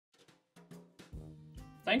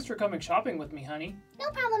thanks for coming shopping with me, honey. No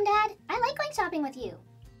problem, Dad. I like going shopping with you.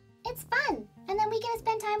 It's fun, and then we get to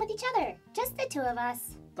spend time with each other. Just the two of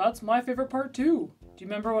us. That's my favorite part too. Do you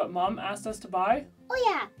remember what Mom asked us to buy? Oh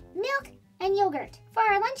yeah, milk and yogurt for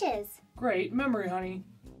our lunches. Great memory, honey.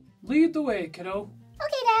 Lead the way, kiddo.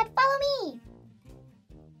 Okay, Dad, follow me.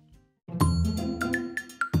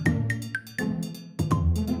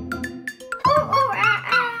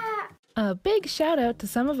 A big shout out to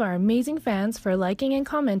some of our amazing fans for liking and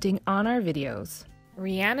commenting on our videos.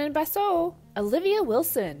 Rhiannon Basso, Olivia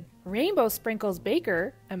Wilson, Rainbow Sprinkles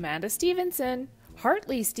Baker, Amanda Stevenson,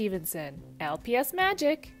 Hartley Stevenson, LPS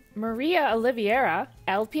Magic, Maria Oliveira,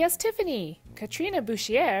 LPS Tiffany, Katrina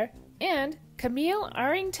Bouchier, and Camille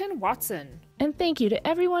Arrington Watson. And thank you to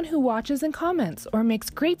everyone who watches and comments or makes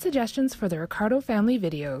great suggestions for the Ricardo family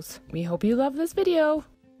videos. We hope you love this video.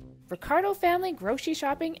 Ricardo family grocery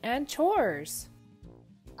shopping and chores.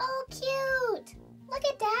 Oh, cute. Look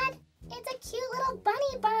at Dad. It's a cute little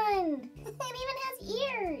bunny bun. It even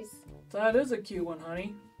has ears. That is a cute one,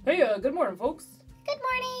 honey. Hey, good morning, folks. Good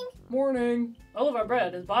morning. Morning. All of our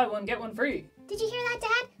bread is buy one, get one free. Did you hear that,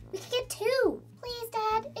 Dad? We could get 2. Please,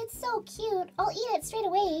 Dad. It's so cute. I'll eat it straight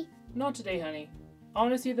away. Not today, honey. I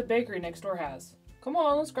want to see the bakery next door has. Come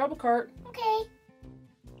on, let's grab a cart. Okay.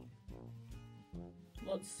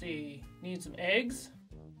 Let's see. Need some eggs?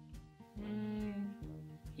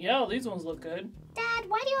 Yeah, these ones look good. Dad,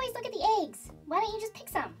 why do you always look at the eggs? Why don't you just pick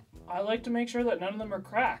some? I like to make sure that none of them are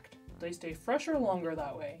cracked. They stay fresher longer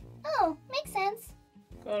that way. Oh, makes sense.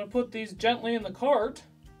 Gotta put these gently in the cart,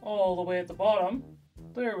 all the way at the bottom.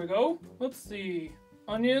 There we go. Let's see.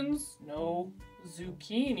 Onions? No.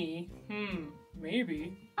 Zucchini?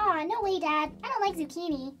 Maybe. Aw, no way, Dad. I don't like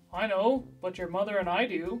zucchini. I know, but your mother and I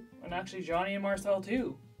do. And actually Johnny and Marcel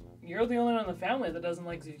too. You're the only one in the family that doesn't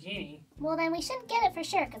like zucchini. Well, then we shouldn't get it for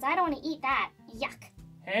sure, because I don't want to eat that. Yuck.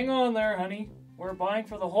 Hang on there, honey. We're buying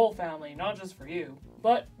for the whole family, not just for you.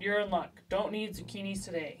 But you're in luck. Don't need zucchinis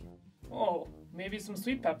today. Oh, maybe some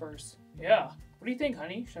sweet peppers. Yeah. What do you think,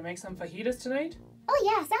 honey? Should I make some fajitas tonight? Oh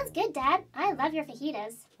yeah, sounds good, Dad. I love your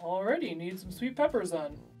fajitas. Already need some sweet peppers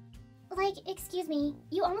then. Like, excuse me,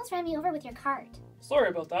 you almost ran me over with your cart. Sorry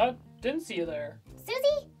about that. Didn't see you there.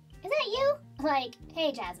 Susie? Is that you? Like,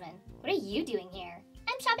 hey Jasmine, what are you doing here?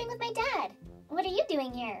 I'm shopping with my dad. What are you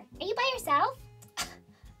doing here? Are you by yourself?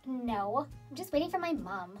 No, I'm just waiting for my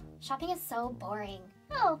mom. Shopping is so boring.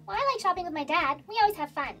 Oh, well, I like shopping with my dad. We always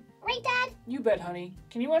have fun. Right, Dad? You bet, honey.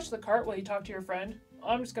 Can you watch the cart while you talk to your friend?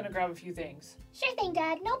 I'm just gonna grab a few things. Sure thing,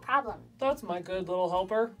 Dad. No problem. That's my good little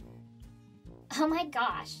helper. Oh my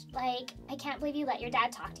gosh. Like, I can't believe you let your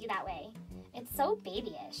dad talk to you that way. It's so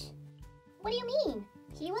babyish. What do you mean?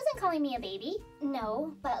 He wasn't calling me a baby.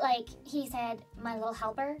 No, but like, he said, my little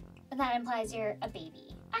helper. That implies you're a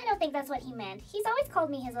baby. I don't think that's what he meant. He's always called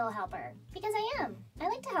me his little helper. Because I am. I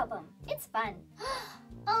like to help him. It's fun.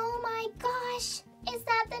 Oh my gosh. Is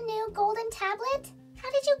that the new golden tablet? How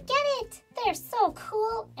did you get it? They're so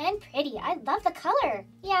cool and pretty. I love the color.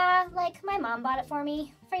 Yeah, like my mom bought it for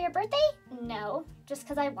me. For your birthday? No, just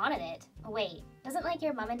because I wanted it. Wait, doesn't like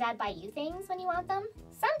your mom and dad buy you things when you want them?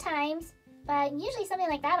 Sometimes, but usually something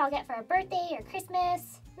like that I'll get for a birthday or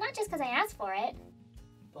Christmas. Not just because I asked for it.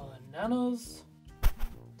 Bananas.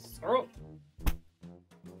 Syrup.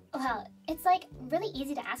 Well, it's like really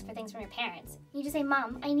easy to ask for things from your parents. You just say,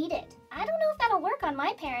 Mom, I need it. I don't know if that'll work on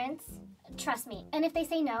my parents. Trust me. And if they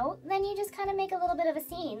say no, then you just kind of make a little bit of a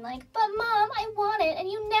scene. Like, but Mom, I want it and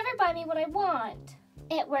you never buy me what I want.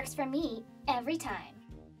 It works for me every time.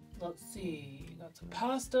 Let's see. Got some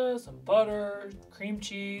pasta, some butter, cream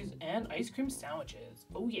cheese, and ice cream sandwiches.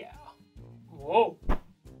 Oh yeah. Whoa.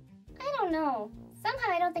 I don't know.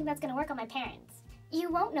 Somehow I don't think that's going to work on my parents. You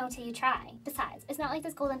won't know till you try. Besides, it's not like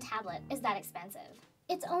this golden tablet is that expensive.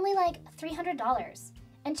 It's only like $300.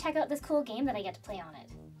 And check out this cool game that I get to play on it.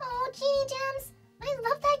 Oh, Genie Gems! I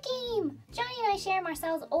love that game! Johnny and I share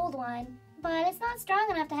Marcel's old one, but it's not strong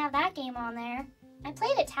enough to have that game on there. I play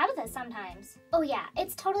it at Tabitha's sometimes. Oh yeah,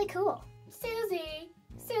 it's totally cool.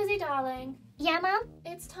 Susie darling. Yeah, Mom?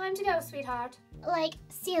 It's time to go, sweetheart. Like,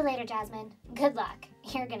 see you later, Jasmine. Good luck.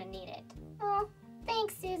 You're gonna need it. Oh,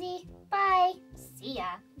 thanks, Susie. Bye. See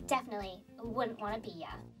ya. Definitely wouldn't want to be ya.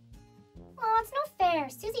 Oh, it's no fair.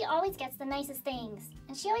 Susie always gets the nicest things,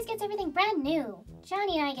 and she always gets everything brand new.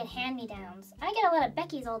 Johnny and I get hand-me-downs. I get a lot of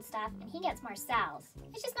Becky's old stuff, and he gets Marcel's.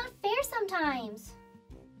 It's just not fair sometimes.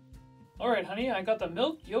 Alright, honey, I got the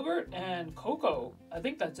milk, yogurt, and cocoa. I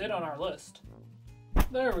think that's it on our list.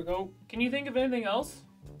 There we go. Can you think of anything else?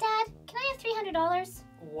 Dad, can I have $300?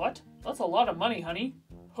 What? That's a lot of money, honey.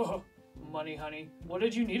 Money, honey. What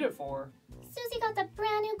did you need it for? Susie got the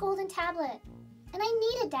brand new golden tablet. And I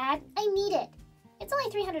need it, Dad. I need it. It's only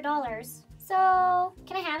 $300. So,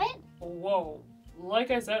 can I have it? Whoa.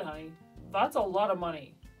 Like I said, honey, that's a lot of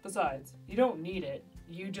money. Besides, you don't need it.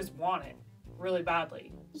 You just want it. Really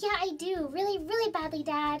badly. Yeah, I do. Really, really badly,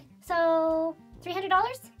 Dad. So, $300?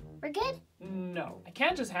 We're good? No. I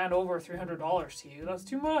can't just hand over $300 to you. That's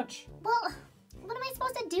too much. Well, what am I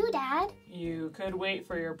supposed to do, Dad? You could wait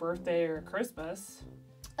for your birthday or Christmas.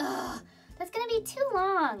 Ugh, that's gonna be too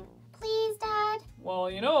long. Please, Dad? Well,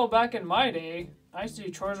 you know, back in my day, I used to do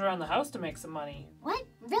chores around the house to make some money. What?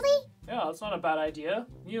 Really? Yeah, that's not a bad idea.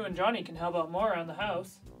 You and Johnny can help out more around the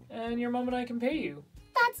house. And your mom and I can pay you.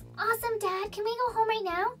 That's awesome, Dad. Can we go home right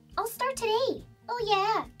now? I'll start today. Oh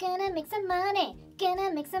yeah, gonna make some money.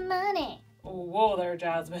 Gonna make some money. Whoa there,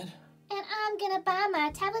 Jasmine. And I'm gonna buy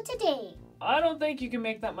my tablet today. I don't think you can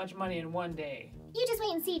make that much money in one day. You just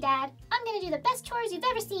wait and see, Dad. I'm gonna do the best chores you've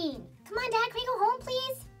ever seen. Come on, Dad, can we go home,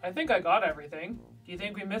 please? I think I got everything. Do you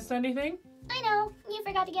think we missed anything? I know. You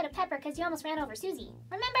forgot to get a pepper because you almost ran over Susie.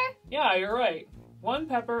 Remember? Yeah, you're right. 1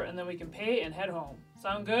 pepper and then we can pay and head home.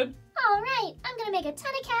 Sound good? All right. I'm gonna make a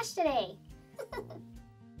ton of cash today.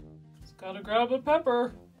 Just gotta grab a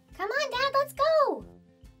pepper. Come on, Dad, let's go.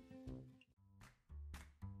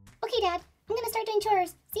 Okay, Dad. I'm gonna start doing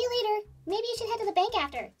chores. See you later. Maybe you should head to the bank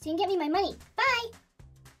after so you can get me my money. Bye.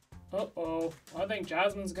 Uh-oh. I think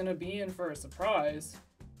Jasmine's gonna be in for a surprise.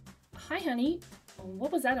 Hi, honey.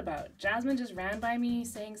 What was that about? Jasmine just ran by me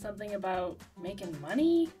saying something about making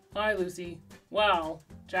money? Hi, Lucy. Well,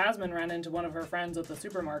 Jasmine ran into one of her friends at the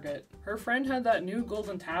supermarket. Her friend had that new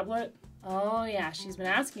golden tablet. Oh yeah, she's been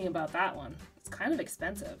asking about that one. It's kind of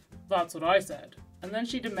expensive. That's what I said. And then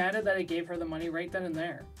she demanded that I gave her the money right then and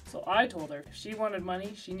there. So I told her if she wanted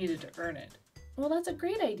money, she needed to earn it. Well, that's a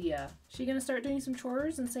great idea. She gonna start doing some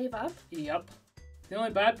chores and save up? Yup. The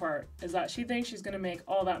only bad part is that she thinks she's gonna make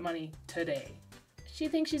all that money today. She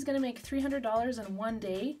thinks she's gonna make $300 in one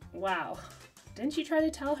day? Wow. Didn't you try to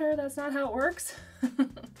tell her that's not how it works?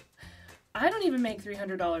 I don't even make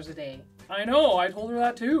 $300 a day. I know, I told her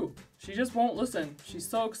that too. She just won't listen. She's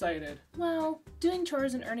so excited. Well, doing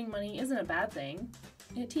chores and earning money isn't a bad thing.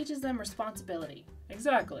 It teaches them responsibility.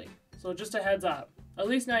 Exactly. So just a heads up. At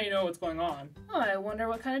least now you know what's going on. Oh, I wonder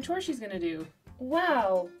what kind of chores she's gonna do.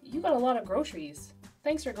 Wow, you got a lot of groceries.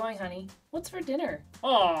 Thanks for going, honey. What's for dinner?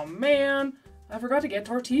 Aw, man. I forgot to get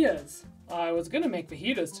tortillas. I was gonna make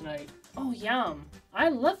fajitas tonight. Oh, yum. I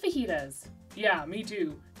love fajitas. Yeah, me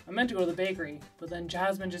too. I meant to go to the bakery, but then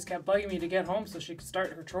Jasmine just kept bugging me to get home so she could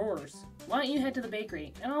start her chores. Why don't you head to the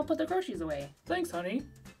bakery and I'll put the groceries away? Thanks, honey.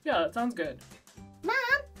 Yeah, that sounds good. Mom,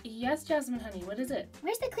 Yes, Jasmine, honey, what is it?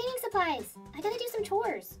 where's the cleaning supplies? I gotta do some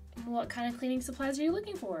chores. What kind of cleaning supplies are you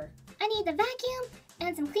looking for? I need the vacuum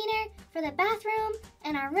and some cleaner for the bathroom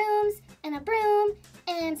and our rooms and a broom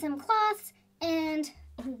and some cloths and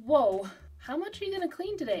Whoa, how much are you gonna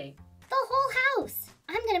clean today? the whole house.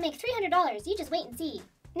 I'm gonna make $300. You just wait and see.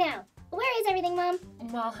 Now, where is everything, Mom?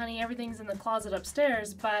 Well, honey, everything's in the closet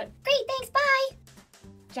upstairs, but Great, thanks, bye.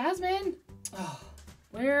 Jasmine,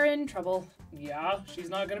 we're in trouble. Yeah, she's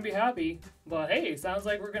not gonna be happy. But hey, sounds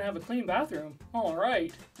like we're gonna have a clean bathroom. All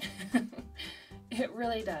right. It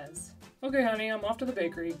really does. Okay, honey, I'm off to the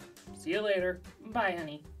bakery. See you later. Bye,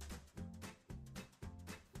 honey.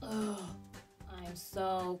 Ugh, I'm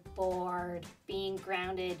so bored. Being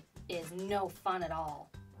grounded is no fun at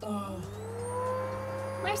all. Ugh.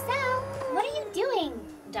 Marcel, what are you doing?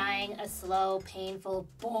 Dying a slow, painful,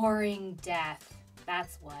 boring death.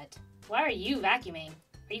 That's what. Why are you vacuuming?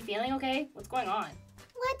 Are you feeling okay? What's going on?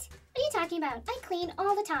 What? What are you talking about? I clean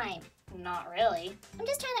all the time. Not really. I'm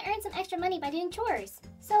just trying to earn some extra money by doing chores.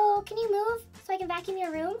 So, can you move so I can vacuum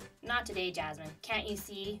your room? Not today, Jasmine. Can't you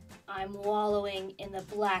see? I'm wallowing in the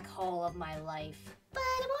black hole of my life. But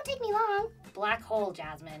it won't take me long. Black hole,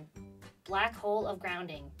 Jasmine. Black hole of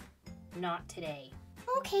grounding. Not today.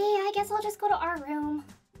 Okay, I guess I'll just go to our room.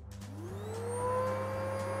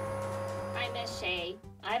 I miss Shay.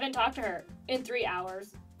 I haven't talked to her in 3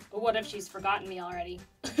 hours. What if she's forgotten me already?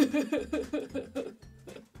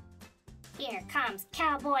 Here comes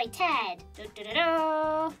Cowboy Ted. Do-do-do-do.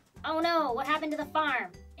 Oh no, what happened to the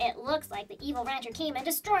farm? It looks like the evil rancher came and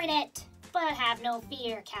destroyed it. But have no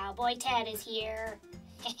fear, Cowboy Ted is here.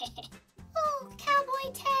 Oh,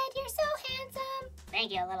 Cowboy Ted, you're so handsome.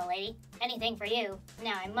 Thank you, little lady. Anything for you.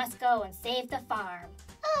 Now I must go and save the farm.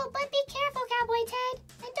 Oh, but be careful, Cowboy Ted.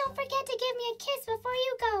 And don't forget to give me a kiss before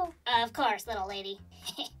you go. Of course, little lady.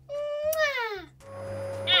 Mwah!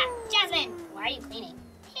 Ah, Jasmine, why are you cleaning?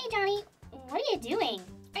 Hey, Johnny, what are you doing?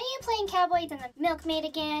 Are you playing Cowboys and the Milkmaid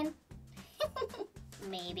again?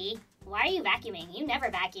 Maybe. Why are you vacuuming? You never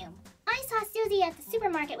vacuum. I saw Susie at the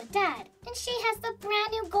supermarket with Dad, and she has the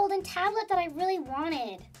brand new golden tablet that I really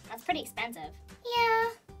wanted. That's pretty expensive. Yeah,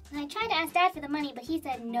 and I tried to ask Dad for the money, but he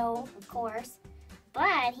said no, of course.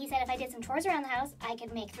 But he said if I did some chores around the house, I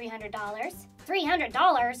could make $300.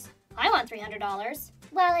 $300? I want $300.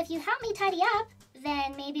 Well, if you help me tidy up,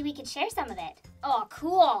 then maybe we could share some of it. Oh,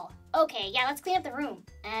 cool. Okay, yeah, let's clean up the room.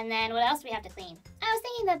 And then what else do we have to clean? I was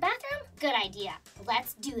thinking the bathroom? Good idea.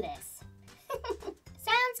 Let's do this.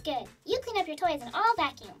 Sounds good. You clean up your toys and I'll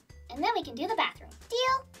vacuum. And then we can do the bathroom.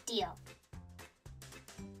 Deal? Deal.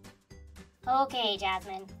 Okay,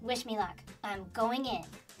 Jasmine. Wish me luck. I'm going in.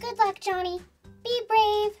 Good luck, Johnny. Be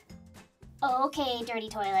brave. Okay, dirty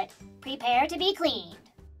toilet. Prepare to be cleaned.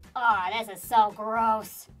 Aw, this is so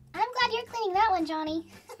gross. I'm glad you're cleaning that one, Johnny.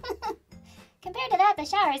 Compared to that, the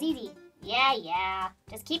shower is easy. Yeah.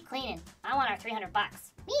 Just keep cleaning. I want our $300.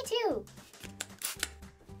 Me too.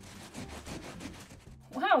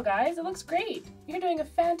 Wow, guys, it looks great. You're doing a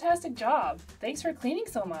fantastic job. Thanks for cleaning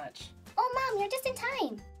so much. Oh, Mom, you're just in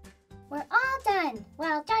time. We're all done.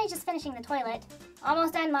 Well, Johnny's just finishing the toilet.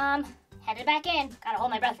 Almost done, Mom. Headed back in. Gotta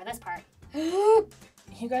hold my breath for this part.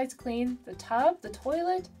 You guys cleaned the tub, the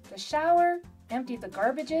toilet, the shower, emptied the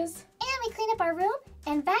garbages. And we cleaned up our room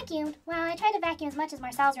and vacuumed. Well, I tried to vacuum as much as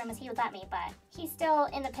Marcel's room as he would let me, but he's still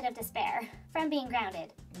in the pit of despair from being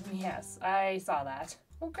grounded. Yes, I saw that.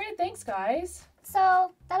 Well, great, thanks, guys.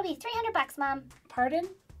 So, that'll be $300, Mom. Pardon?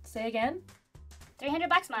 Say again?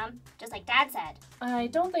 $300, Mom. Just like Dad said. I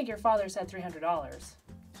don't think your father said $300.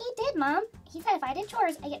 He did, Mom. He said if I did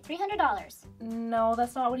chores, I get $300. No,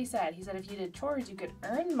 that's not what he said. He said if you did chores, you could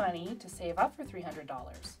earn money to save up for $300.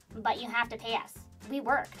 But you have to pay us. We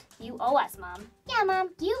worked. You owe us, Mom. Yeah, Mom,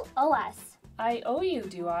 you owe us. I owe you,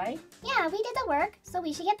 do I? Yeah, we did the work, so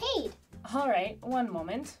we should get paid. All right, one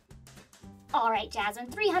moment. All right, Jasmine,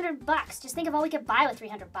 $300. Just think of all we could buy with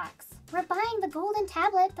 $300. We're buying the golden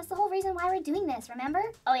tablet. That's the whole reason why we're doing this, remember?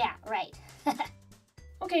 Oh yeah, right.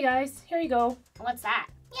 Okay, guys, here you go. What's that?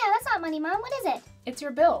 Yeah, that's not money, Mom. What is it? It's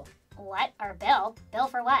your bill What? Our bill? Bill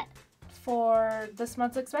for what? for this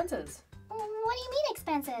month's expenses. What do you mean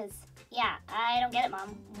expenses? Yeah, I don't get it, Mom.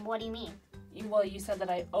 What do you mean? Well, you said that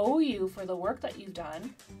I owe you for the work that you've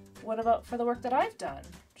done. What about for the work that I've done?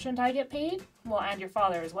 Shouldn't I get paid? Well, and your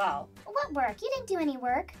father as well. What work? You didn't do any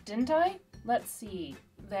work. Didn't I? Let's see.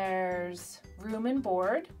 There's room and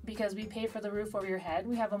board because we pay for the roof over your head.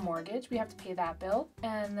 We have a mortgage. We have to pay that bill.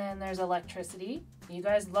 And then there's electricity. You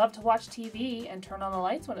guys love to watch TV and turn on the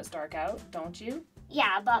lights when it's dark out, don't you?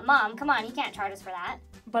 Yeah, but Mom, come on, you can't charge us for that.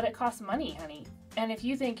 But it costs money, honey. And if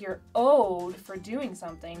you think you're owed for doing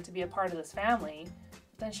something to be a part of this family,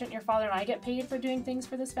 then shouldn't your father and I get paid for doing things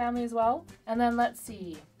for this family as well? And then let's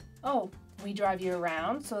see. Oh, we drive you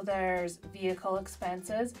around, so there's vehicle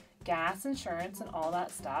expenses, gas insurance, and all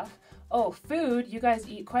that stuff. Oh, food, you guys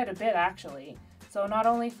eat quite a bit actually. So not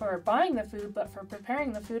only for buying the food, but for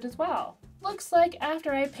preparing the food as well. Looks like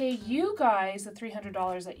after I pay you guys the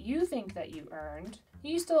 $300 that you think that you earned,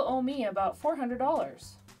 you still owe me about $400.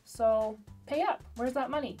 So pay up. Where's that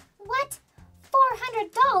money? What?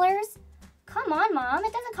 $400? Come on, Mom.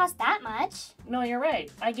 It doesn't cost that much. No, you're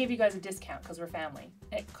right. I gave you guys a discount because we're family.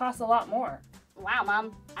 It costs a lot more. Wow,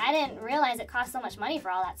 Mom. I didn't realize it cost so much money for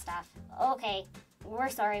all that stuff. Okay, we're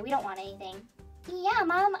sorry. We don't want anything. Yeah,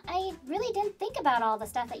 Mom. I really didn't think about all the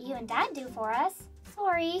stuff that you and Dad do for us.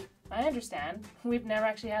 Sorry. I understand. We've never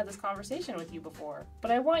actually had this conversation with you before.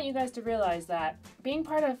 But I want you guys to realize that being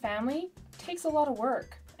part of a family takes a lot of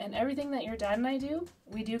work. And everything that your dad and I do,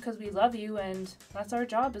 we do because we love you and that's our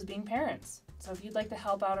job as being parents. So if you'd like to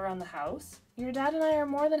help out around the house, your dad and I are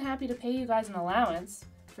more than happy to pay you guys an allowance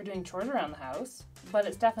for doing chores around the house, but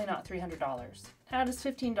it's definitely not $300. How does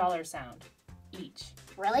 $15 sound? Each.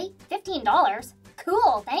 Really? $15?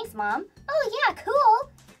 Cool. Thanks, Mom. Oh, yeah, cool.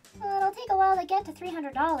 It'll take a while to get to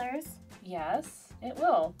 $300. Yes, it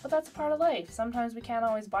will, but that's a part of life. Sometimes we can't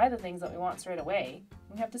always buy the things that we want straight away.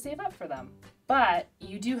 We have to save up for them. But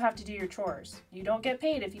you do have to do your chores. You don't get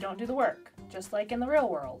paid if you don't do the work, just like in the real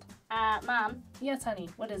world. Mom, Yes, honey,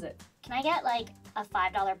 what is it? can I get like a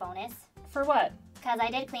 $5 bonus? For what? Because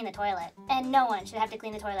I did clean the toilet, and no one should have to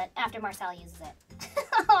clean the toilet after Marcel uses it.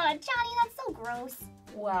 Oh, Johnny, that's so gross.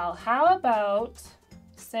 Well, how about,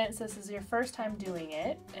 since this is your first time doing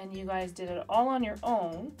it, and you guys did it all on your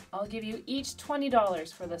own, I'll give you each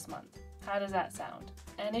 $20 for this month. How does that sound?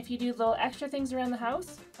 And if you do little extra things around the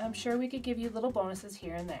house, I'm sure we could give you little bonuses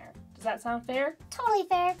here and there. Does that sound fair? Totally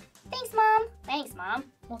fair. Thanks, Mom. Thanks, Mom.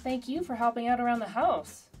 Well, thank you for helping out around the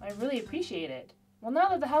house. I really appreciate it. Well, now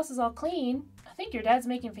that the house is all clean, I think your dad's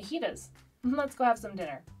making fajitas. Let's go have some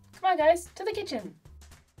dinner. Come on, guys, to the kitchen.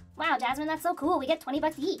 Wow, Jasmine, that's so cool. We get 20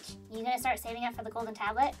 bucks each. You gonna start saving up for the golden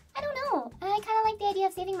tablet? I don't know. I kind of like the idea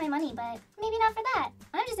of saving my money, but maybe not for that.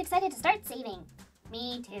 I'm just excited to start saving.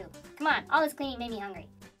 Me too. Come on, all this cleaning made me hungry.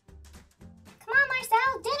 Come on,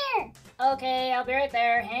 Marcel, dinner! Okay, I'll be right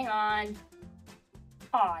there. Hang on.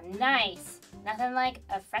 Aw, nice. Nothing like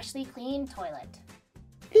a freshly cleaned toilet.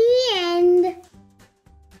 The end.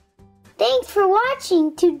 Thanks for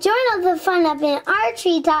watching. To join all the fun up in our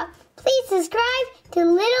treetop, please subscribe to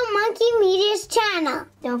Little Monkey Media's channel.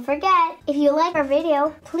 Don't forget, if you like our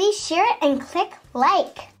video, please share it and click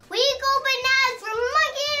like. We go banana!